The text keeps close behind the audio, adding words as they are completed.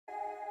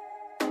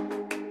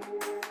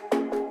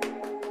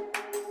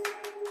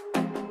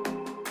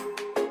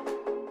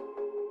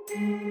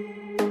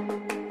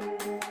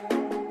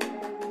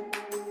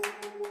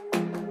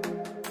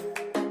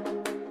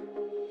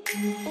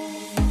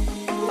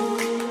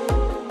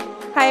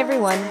Hi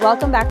everyone,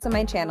 welcome back to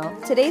my channel.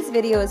 Today's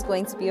video is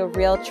going to be a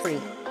real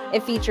treat.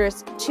 It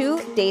features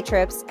 2 day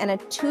trips and a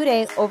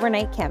 2-day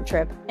overnight camp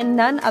trip, and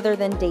none other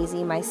than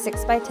Daisy, my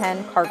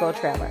 6x10 cargo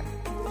trailer.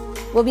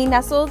 We'll be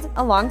nestled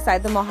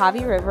alongside the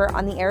Mojave River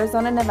on the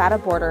Arizona-Nevada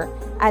border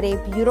at a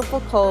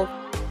beautiful cove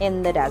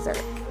in the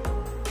desert.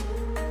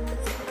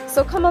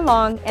 So come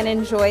along and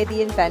enjoy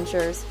the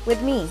adventures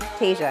with me,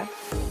 Tashia.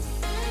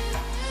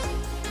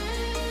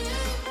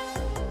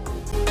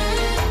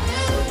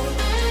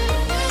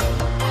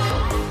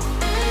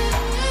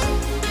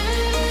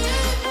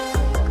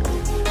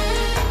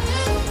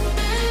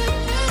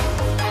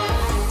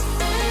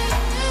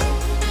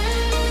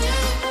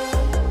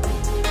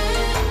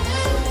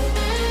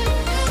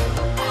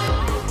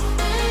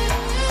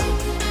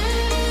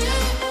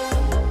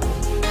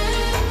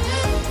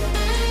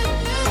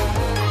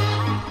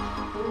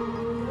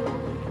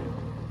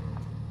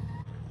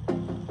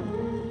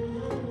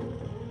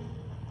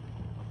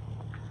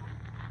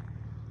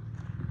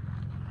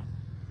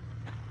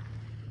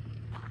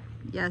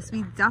 Yes,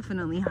 we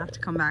definitely have to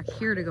come back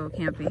here to go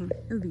camping.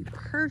 It would be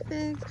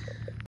perfect.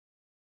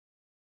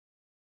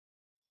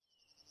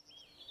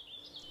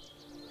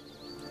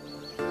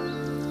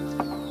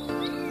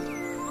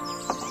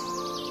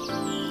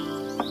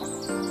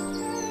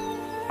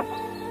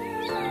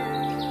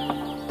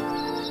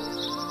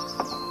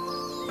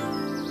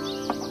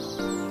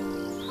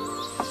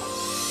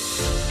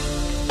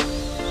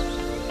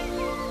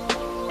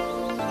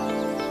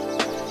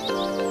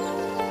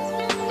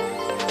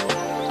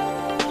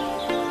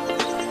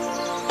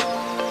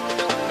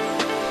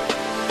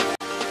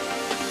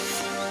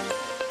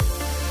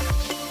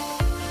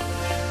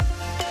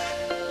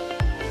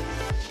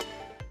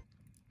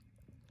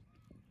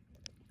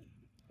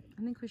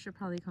 I think we should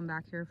probably come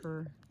back here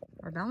for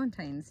our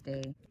Valentine's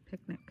Day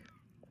picnic.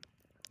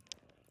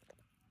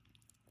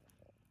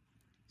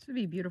 This would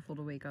be beautiful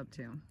to wake up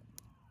to.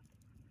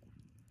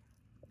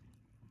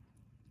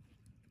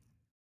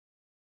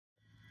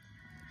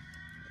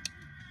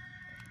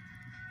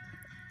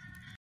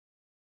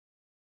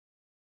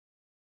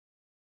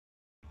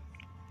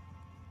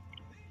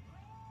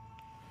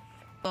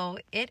 So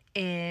it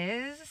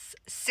is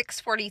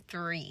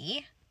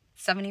 6:43,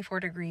 74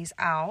 degrees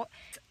out.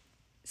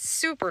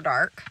 Super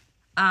dark.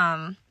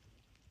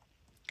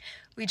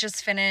 We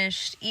just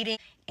finished eating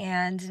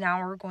and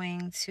now we're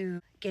going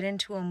to get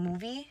into a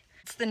movie.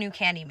 It's the new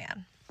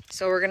Candyman.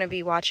 So we're gonna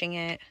be watching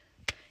it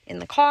in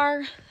the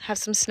car, have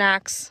some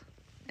snacks,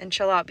 and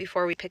chill out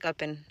before we pick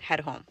up and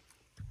head home.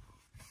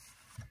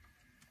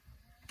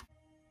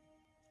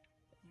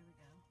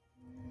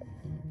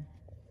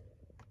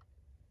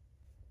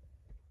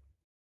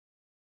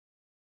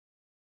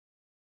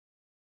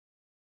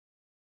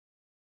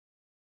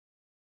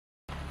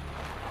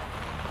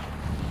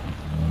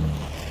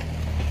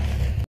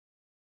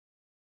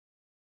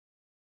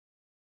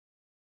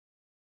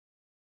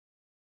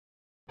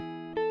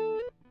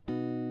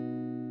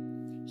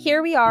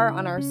 Here we are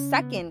on our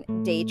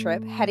second day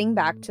trip, heading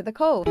back to the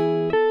Cove.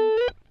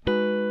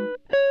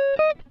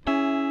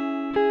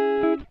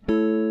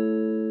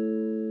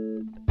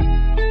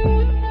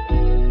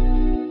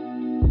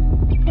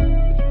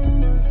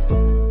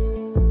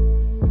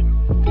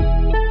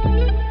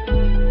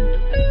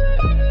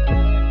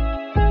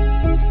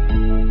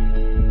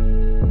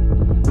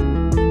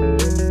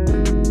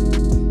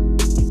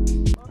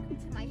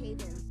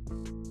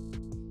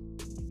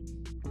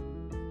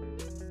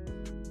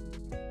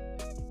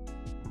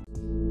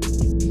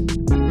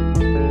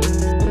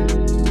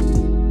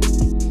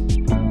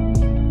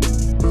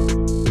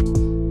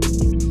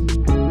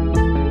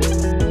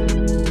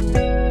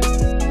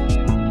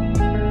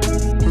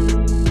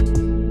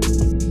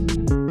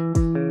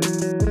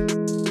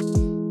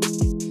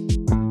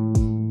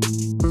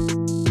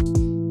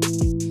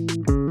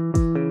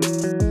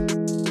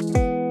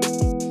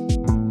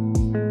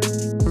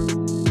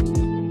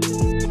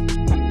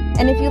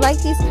 And if you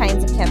like these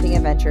kinds of camping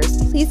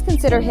adventures, please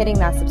consider hitting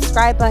that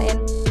subscribe button,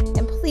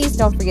 and please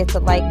don't forget to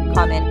like,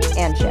 comment,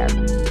 and share.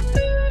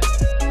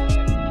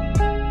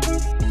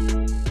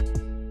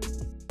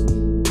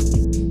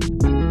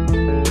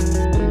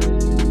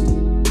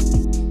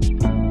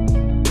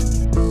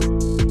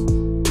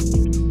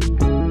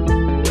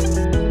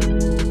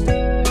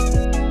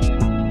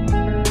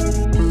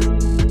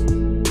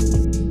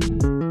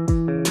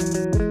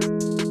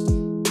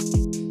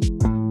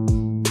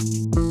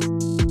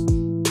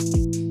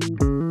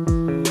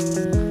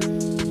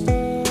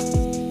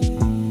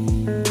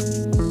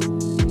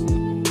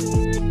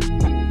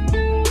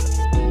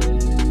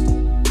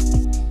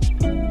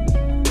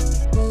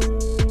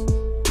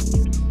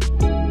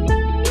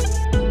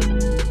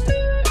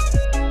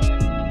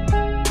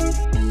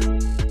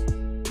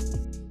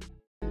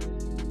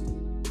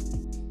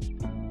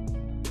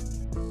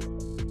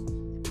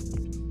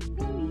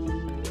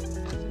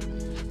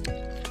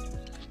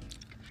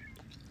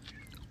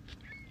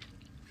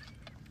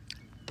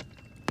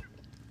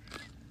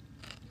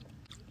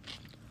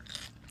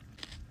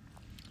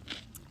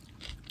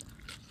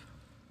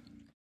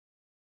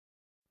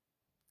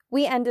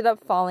 We ended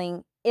up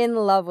falling in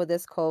love with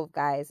this cove,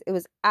 guys. It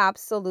was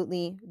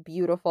absolutely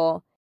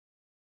beautiful.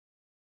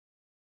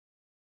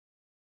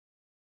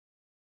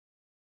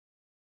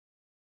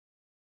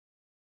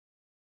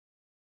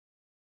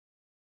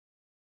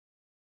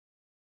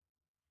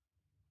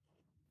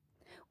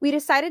 We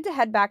decided to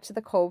head back to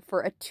the Cove for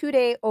a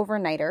 2-day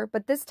overnighter,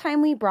 but this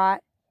time we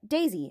brought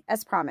Daisy,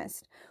 as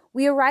promised.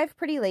 We arrived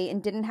pretty late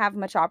and didn't have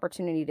much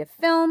opportunity to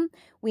film.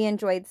 We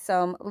enjoyed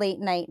some late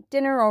night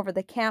dinner over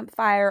the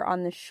campfire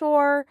on the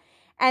shore,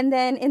 and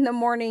then in the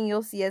morning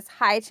you'll see us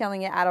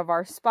hightailing it out of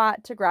our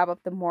spot to grab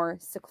up the more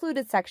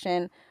secluded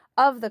section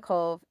of the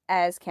Cove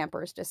as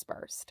campers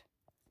dispersed.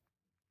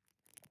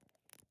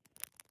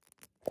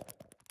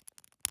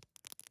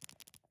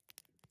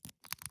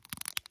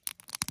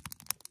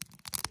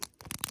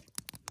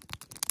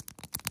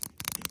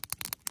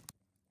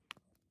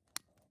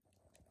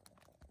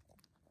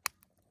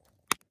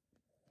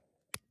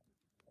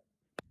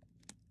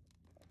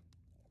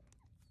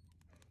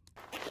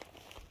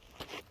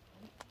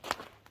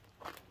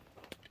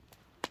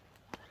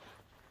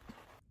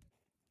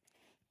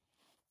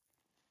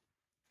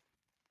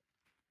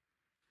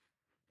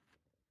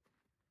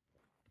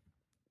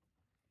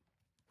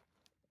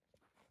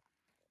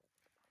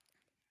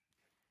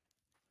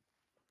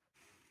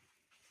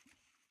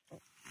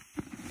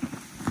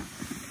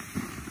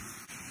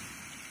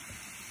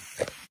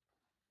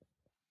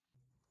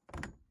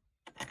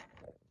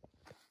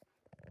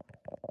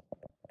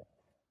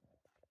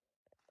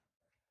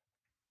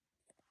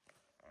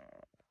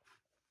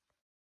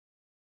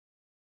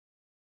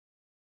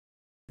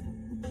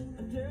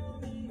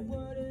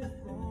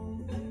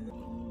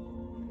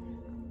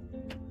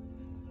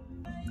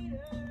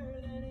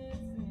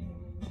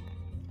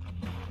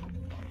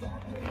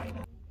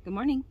 Good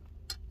morning.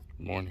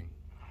 Good morning.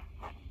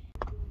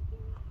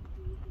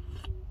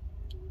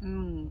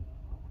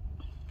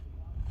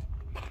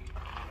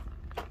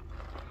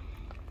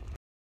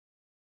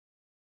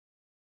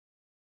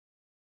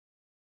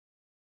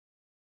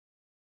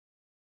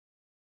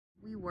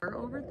 We were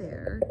over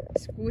there,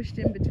 squished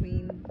in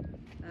between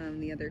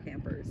the other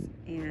campers,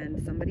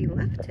 and somebody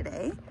left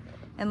today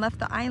and left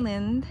the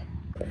island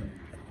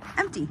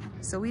empty.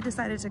 So we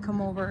decided to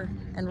come over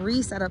and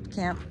reset up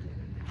camp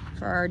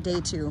for our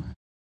day 2.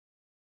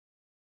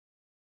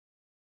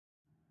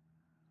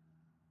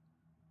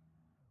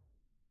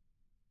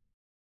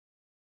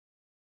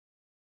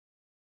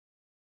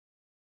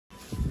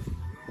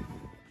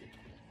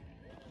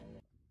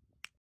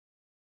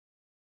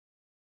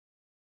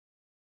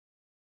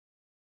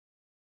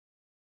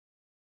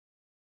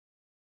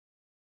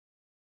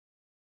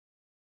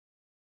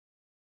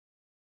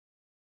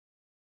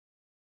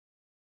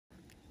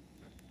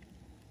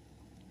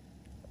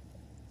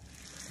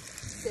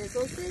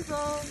 Sizzle, sizzle.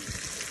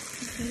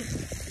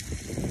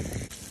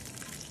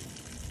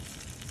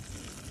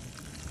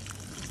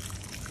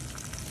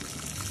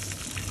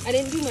 I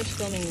didn't do much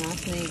filming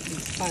last night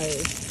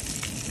because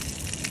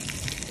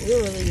we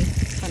were really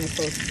kind of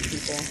close to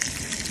people.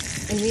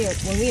 And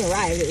when we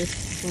arrived, it was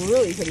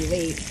really pretty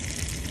late.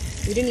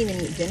 We didn't even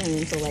eat dinner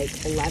until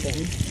like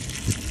 11.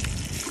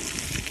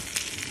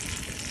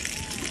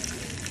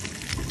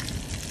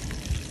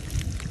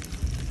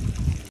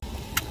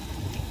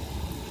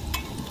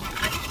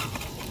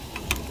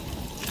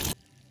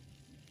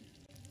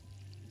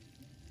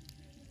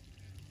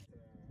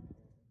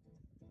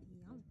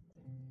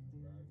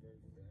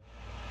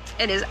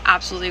 It is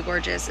absolutely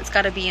gorgeous. It's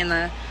got to be in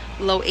the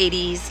low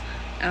 80s.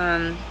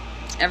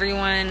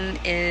 Everyone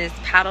is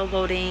paddle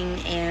boating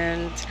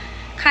and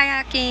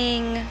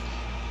kayaking,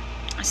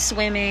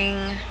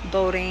 swimming,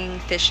 boating,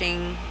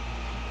 fishing.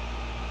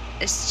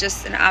 It's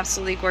just an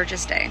absolutely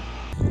gorgeous day.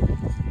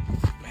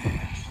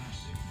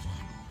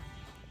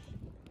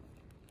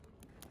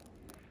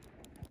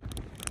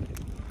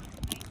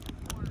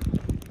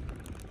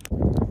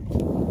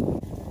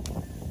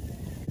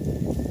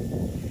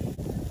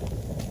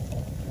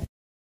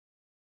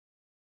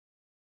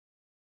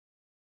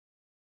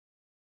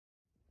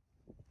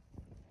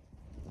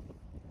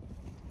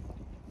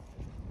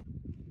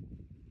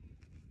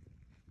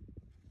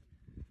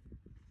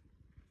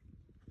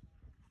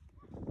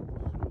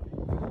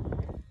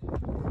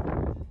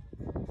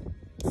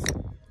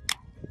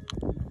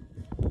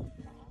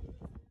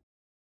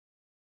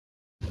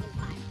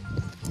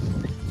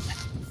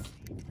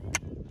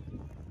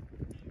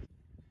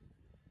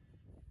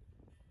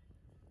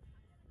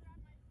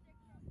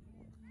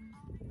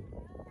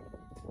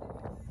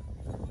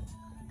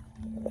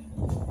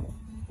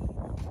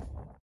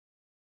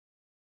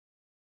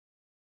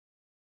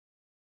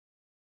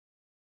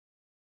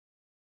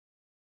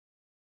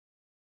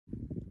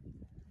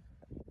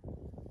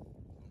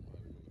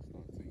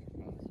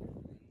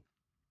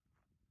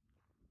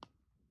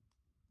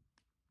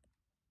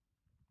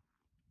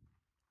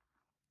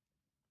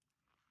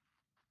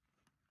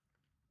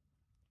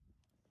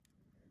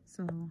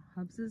 So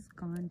Hubs has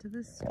gone to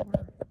the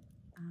store.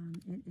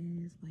 It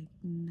is like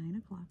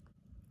 9 o'clock.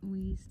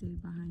 We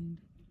stayed behind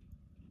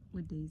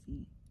with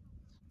Daisy.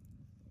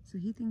 So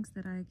he thinks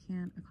that I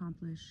can't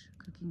accomplish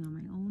cooking on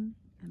my own,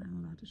 and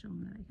I'm about to show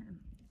them that I can.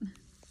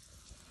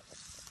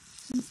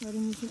 I'm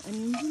starting with some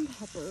onions and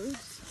peppers.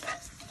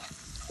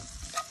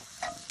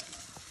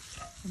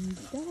 And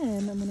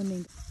then I'm gonna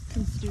make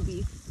some stew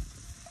beef.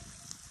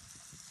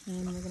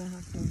 And we're gonna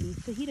have some beef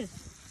fajitas.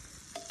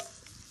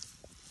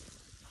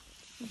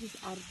 I'll just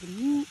add the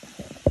meat.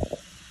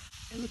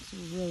 It looks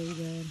really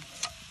good.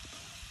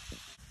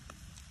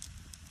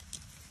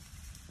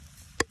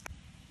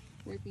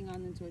 Working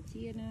on the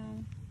tortilla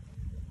now.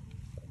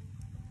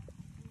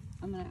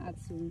 I'm gonna add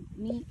some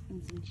meat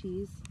and some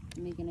cheese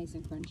and make it nice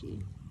and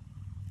crunchy.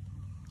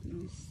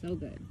 It's so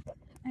good.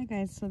 Alright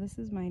guys, so this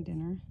is my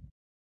dinner.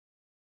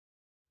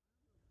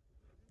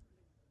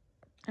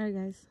 Alright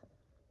guys,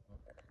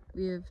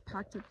 we have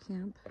packed up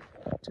camp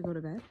to go to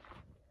bed.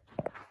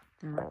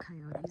 There are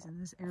coyotes in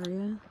this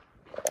area.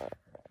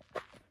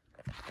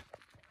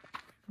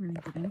 We're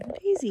gonna get in for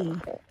Daisy.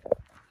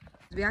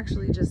 We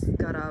actually just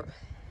got up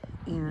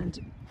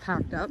and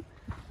packed up.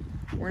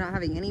 We're not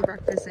having any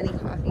breakfast, any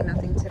coffee,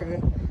 nothing today.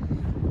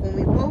 When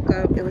we woke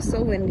up, it was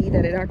so windy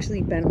that it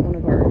actually bent one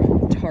of our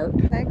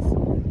tarp pegs.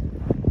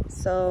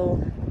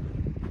 So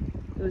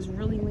it was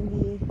really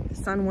windy. The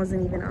sun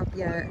wasn't even up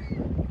yet,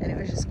 and it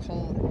was just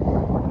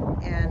cold.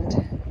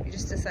 And we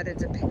just decided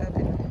to pick up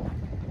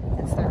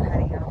and start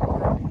heading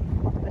out.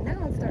 But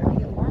now it's starting to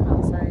get warm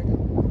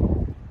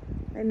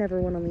outside. I never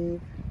want to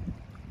leave.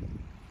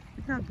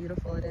 Look how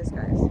beautiful it is,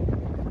 guys.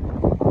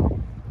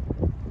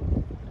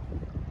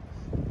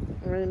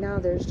 Right now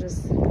there's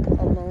just a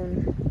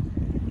lone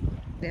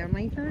van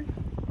lifer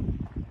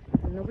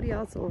and nobody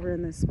else over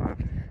in this spot.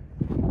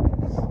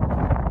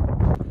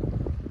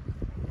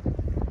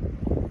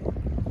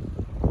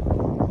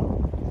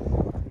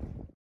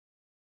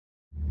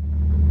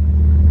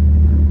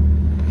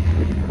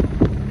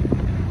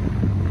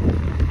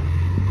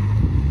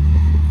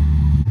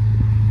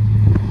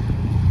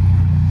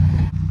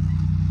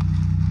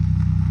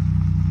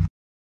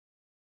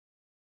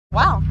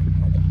 Wow,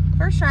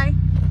 first try.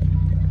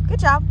 Good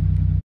job.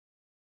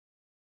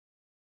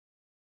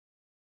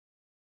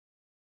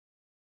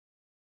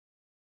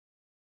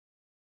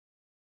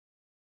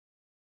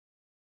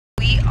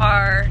 We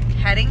are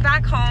heading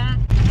back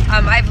home.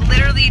 I've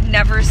literally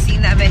never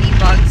seen that many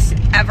bugs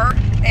ever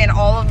in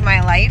all of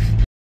my life.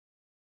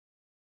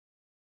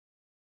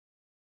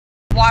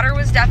 Water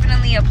was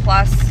definitely a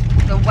plus.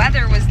 The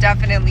weather was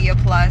definitely a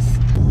plus.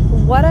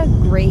 What a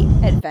great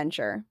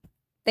adventure.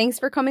 Thanks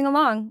for coming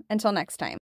along. Until next time.